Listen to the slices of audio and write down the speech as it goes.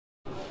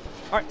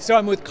All right, so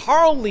I'm with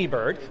Carl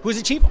Liebert, who's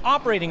the Chief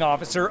Operating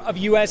Officer of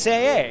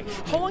USAA.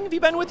 How long have you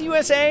been with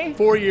USAA?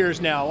 4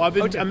 years now. I've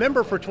been a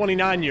member for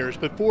 29 years,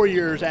 but 4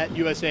 years at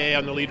USAA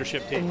on the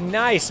leadership team.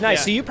 Nice,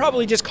 nice. Yeah. So you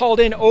probably just called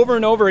in over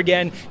and over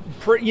again,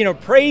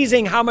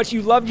 praising how much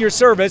you loved your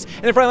service,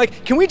 and they're probably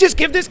like, can we just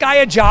give this guy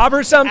a job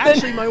or something?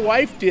 Actually, my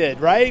wife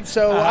did, right?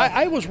 So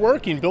I was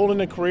working,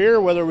 building a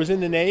career, whether it was in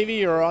the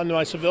Navy or on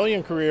my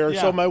civilian career. Yeah.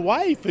 So my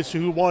wife is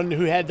who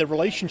had the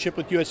relationship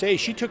with USAA.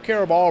 She took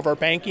care of all of our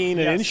banking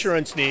and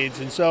insurance needs,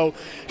 and so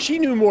she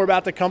knew more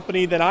about the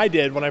company than I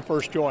did when I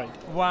first joined.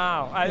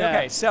 Wow.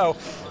 Okay, so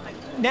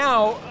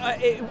now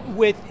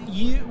with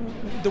you,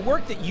 the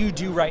work that you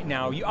do right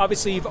now,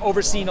 you've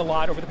overseen a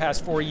lot over the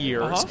past 4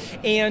 years,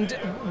 and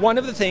one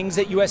of the things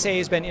that USAA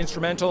has been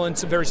instrumental and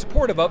very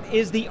supportive of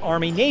is the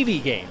Army-Navy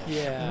game.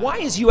 Yeah. Why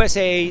is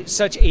USAA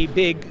such a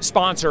big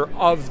sponsor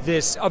of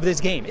this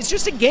game? It's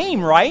just a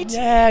game, right?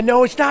 Yeah,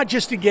 no, it's not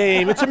just a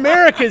game. It's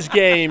America's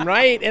game,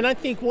 right? And I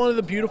think one of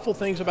the beautiful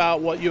things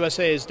about what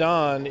USAA has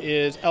done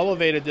is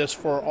elevated this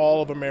for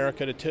all of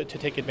America to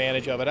take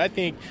advantage of it. I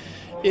think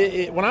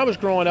when I was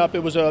growing up, it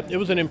was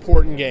an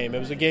important game. It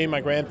was a game my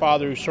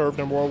grandfather, who served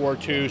in World War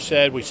II,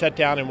 said. We sat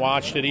down and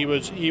watched it. He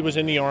was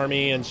in the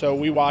Army, and so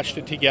we watched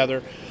it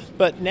together.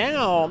 But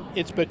now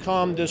it's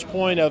become this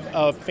point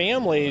of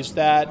families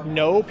that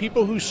know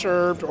people who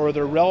served or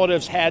their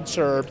relatives had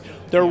served.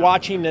 They're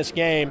watching this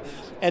game,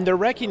 and they're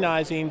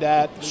recognizing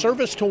that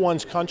service to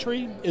one's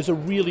country is a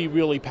really,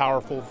 really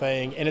powerful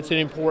thing, and it's an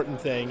important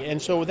thing.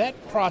 And so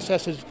that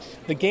process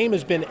the game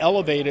has been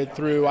elevated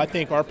through, I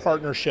think, our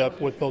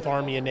partnership with both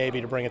Army and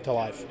Navy to bring it to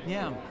life.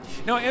 Yeah.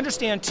 Now, I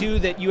understand, too,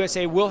 that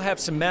USA will have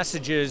some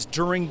messages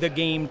during the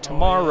game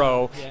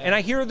tomorrow, and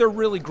I hear they're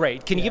really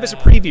great. Can you give us a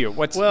preview?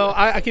 Well,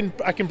 I can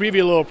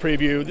preview a little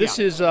preview. This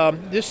is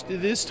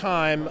this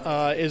time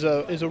is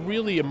a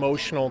really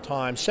emotional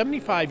time.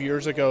 75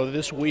 years ago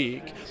this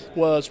week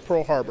was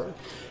Pearl Harbor.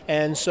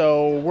 And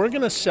so we're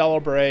going to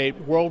celebrate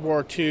World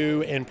War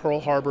II and Pearl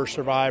Harbor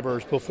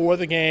survivors before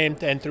the game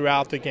and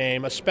throughout the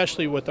game,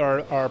 especially with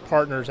our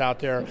partners out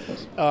there.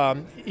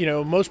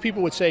 Most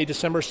people would say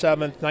December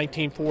 7th,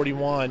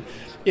 1941.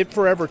 It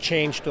forever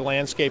changed the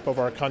landscape of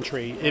our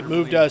country. It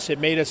moved us, it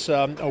made us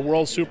a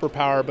world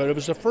superpower, but it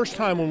was the first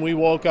time when we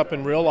woke up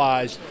and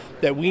realized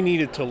that we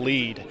needed to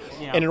lead.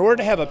 Yeah. And in order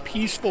to have a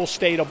peaceful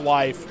state of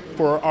life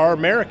for our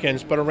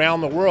Americans, but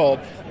around the world,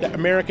 that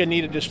America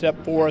needed to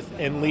step forth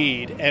and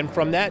lead. And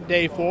from that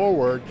day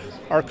forward,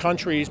 our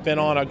country's been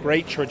on a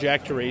great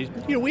trajectory.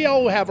 We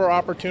all have our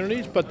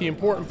opportunities, but the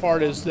important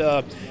part is,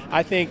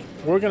 I think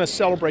we're going to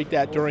celebrate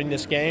that during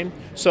this game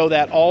so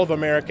that all of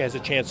America has a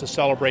chance to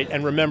celebrate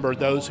and remember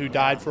those who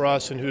died for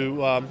us and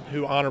who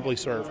honorably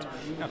served.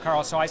 Now,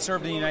 Carl, so I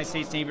served in the United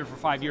States Navy for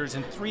 5 years,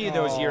 and 3 of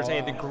those years I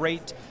had the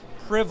great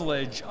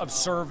privilege of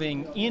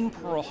serving in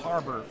Pearl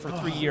Harbor for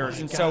 3 years,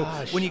 and so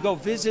when you go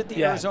visit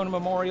the Arizona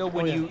Memorial,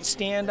 when you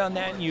stand on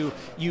that, and you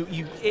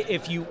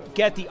if you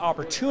get the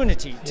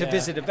opportunity to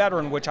visit a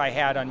veteran, which I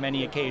had on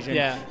many occasions,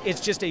 it's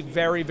just a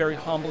very, very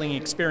humbling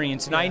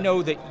experience. And I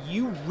know that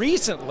you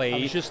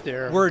recently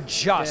were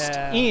just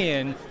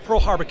in Pearl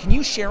Harbor. Can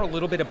you share a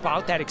little bit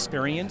about that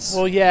experience?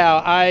 Well,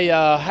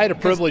 I had a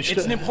privilege.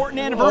 It's an important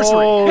anniversary.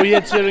 Oh,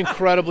 it's an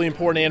incredibly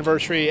important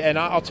anniversary, and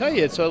I'll tell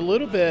you, it's a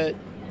little bit.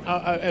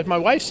 As my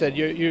wife said,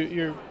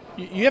 you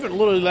haven't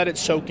literally let it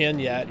soak in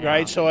yet,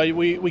 right? So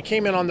we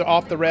came in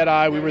off the red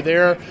eye. We were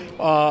there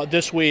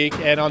this week,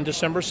 and on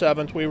December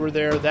 7th, we were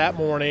there that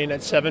morning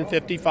at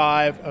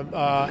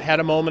 7:55.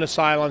 Had a moment of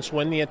silence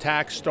when the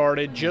attack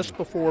started, just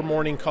before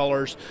morning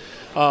colors.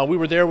 We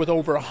were there with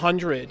over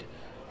 100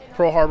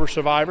 Pearl Harbor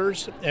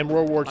survivors and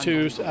World War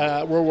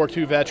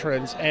II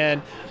veterans,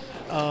 and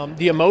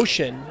the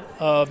emotion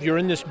of you're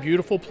in this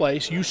beautiful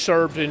place, you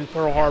served in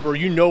Pearl Harbor,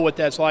 you know what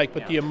that's like,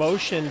 but the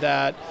emotion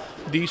that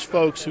these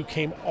folks who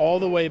came all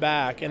the way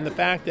back, and the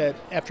fact that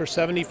after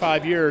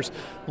 75 years,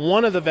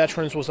 one of the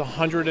veterans was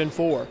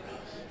 104.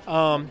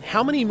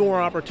 How many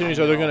more opportunities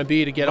are there going to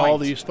be to get all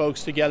these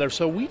folks together?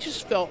 So we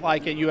just felt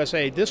like at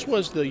USA, this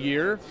was the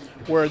year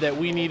where that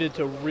we needed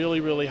to really,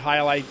 really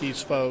highlight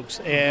these folks.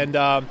 And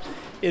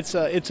it's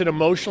an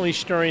emotionally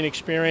stirring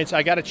experience.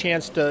 I got a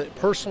chance to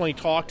personally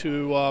talk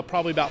to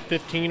probably about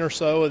 15 or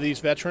so of these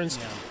veterans.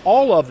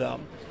 All of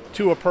them,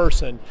 to a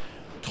person,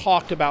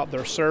 talked about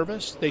their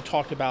service. They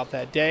talked about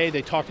that day.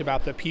 They talked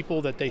about the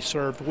people that they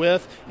served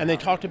with. And they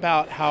talked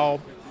about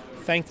how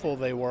thankful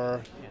they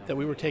were that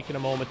we were taking a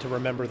moment to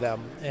remember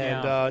them.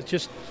 And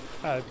just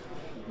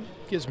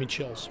gives me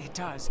chills. It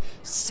does.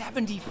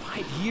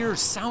 75 years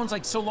sounds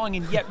like so long,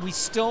 and yet we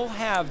still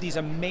have these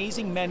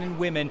amazing men and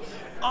women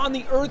on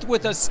the earth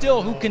with us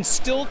still who can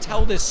still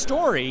tell this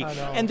story.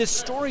 And this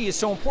story is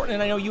so important.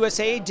 And I know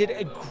USAA did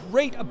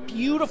a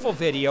beautiful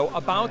video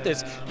about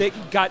this that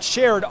got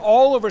shared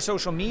all over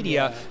social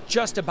media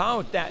just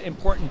about that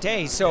important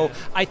day. So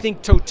I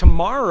think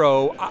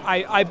tomorrow,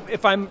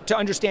 if I'm to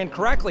understand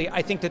correctly,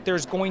 I think that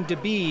there's going to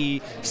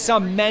be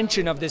some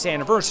mention of this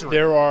anniversary.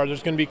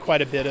 There's going to be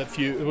quite a bit of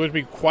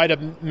be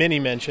quite many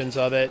mentions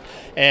of it,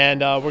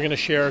 and we're going to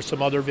share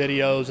some other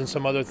videos and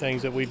some other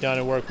things that we've done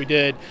at work. We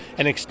did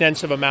an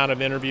extensive amount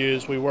of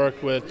interviews. We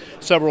worked with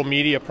several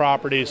media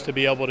properties to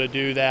be able to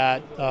do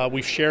that.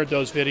 We've shared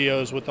those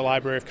videos with the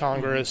Library of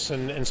Congress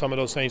and some of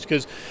those things,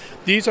 because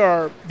these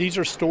are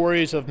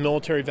stories of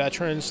military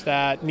veterans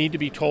that need to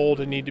be told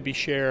and need to be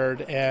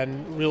shared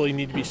and really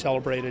need to be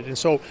celebrated. And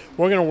so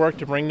we're going to work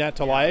to bring that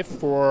to life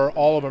for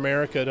all of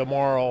America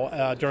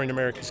tomorrow during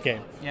America's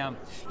game. Yeah.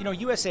 You know,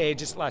 USAA,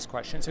 just last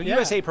question. So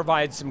USAA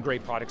provides some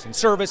great products and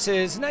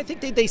services, and I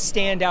think they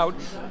stand out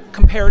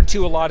compared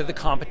to a lot of the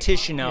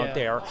competition out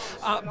there.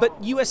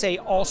 But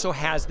USAA also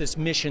has this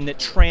mission that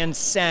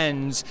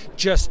transcends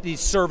just these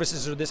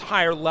services or this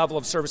higher level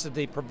of service that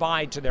they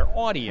provide to their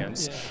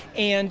audience.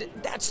 And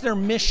that's their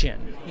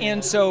mission.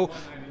 And so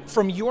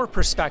from your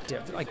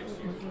perspective, like,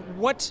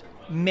 what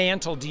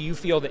mantle do you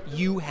feel that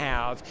you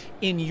have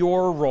in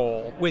your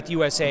role with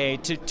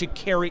USAA to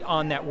carry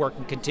on that work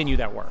and continue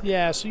that work?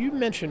 Yeah, so you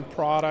mentioned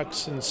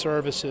products and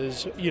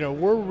services. You know,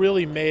 we're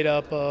really made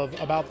up of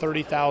about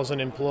 30,000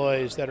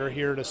 employees that are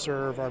here to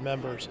serve our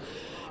members.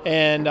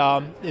 And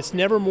it's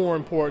never more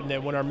important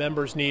that when our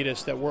members need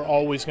us that we're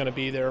always going to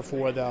be there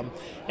for them.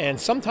 And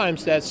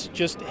sometimes that's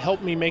just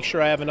help me make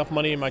sure I have enough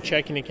money in my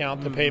checking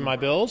account to pay my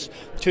bills,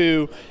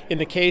 to, in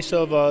the case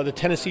of the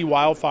Tennessee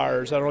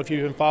wildfires, I don't know if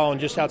you've been following,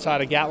 just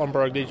outside of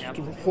Gatlinburg, these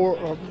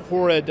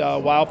horrid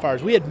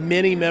wildfires. We had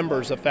many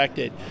members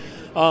affected.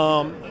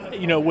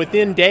 You know,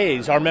 within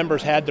days, our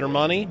members had their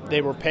money,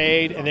 they were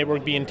paid, and they were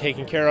being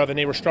taken care of, and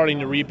they were starting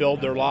to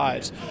rebuild their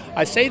lives.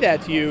 I say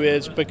that to you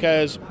is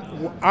because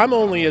I'm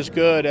only as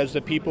good as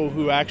the people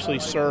who actually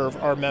serve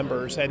our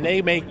members, and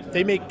they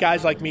make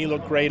guys like me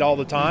look great all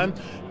the time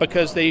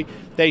because they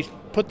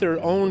put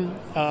their own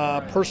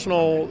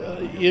personal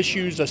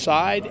issues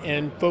aside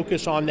and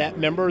focus on that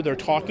member they're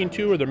talking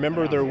to or the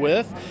member they're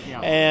with,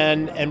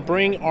 and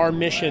bring our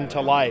mission to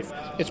life.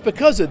 It's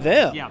because of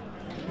them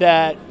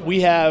that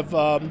we have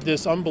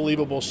this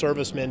unbelievable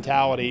service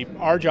mentality.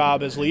 Our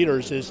job as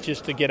leaders is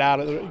just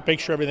to make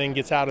sure everything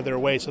gets out of their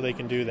way so they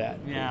can do that.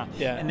 Yeah.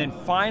 And then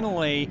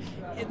finally,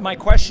 my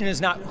question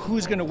is not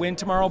who's going to win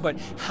tomorrow, but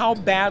how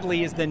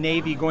badly is the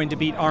Navy going to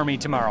beat Army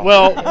tomorrow?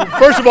 Well,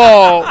 first of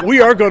all,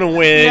 we are going to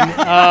win,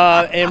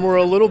 and we're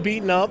a little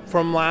beaten up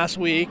from last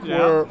week.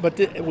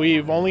 But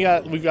we've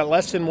got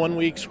less than 1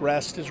 week's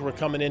rest as we're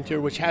coming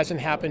into, which hasn't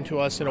happened to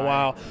us in a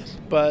while.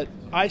 But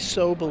I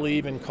so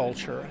believe in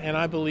culture, and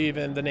I believe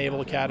in the Naval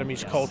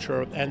Academy's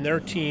culture and their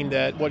team,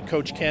 that what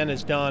Coach Ken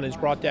has done is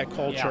brought that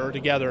culture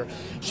together.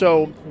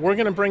 So we're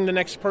going to bring the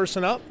next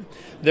person up.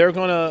 They're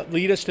going to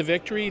lead us to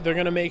victory. They're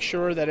going to make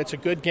sure that it's a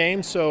good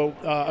game, so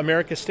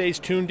America stays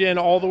tuned in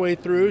all the way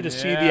through to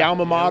see the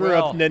alma mater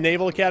of the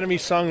Naval Academy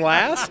sung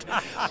last.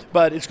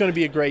 But it's going to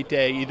be a great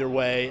day either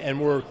way,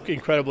 and we're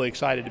incredibly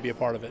excited to be a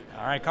part of it.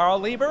 All right, Carl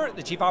Liebert,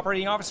 the Chief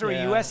Operating Officer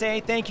at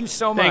USAA, thank you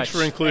so much. Thanks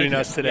for including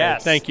us today.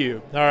 Thank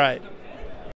you. All right.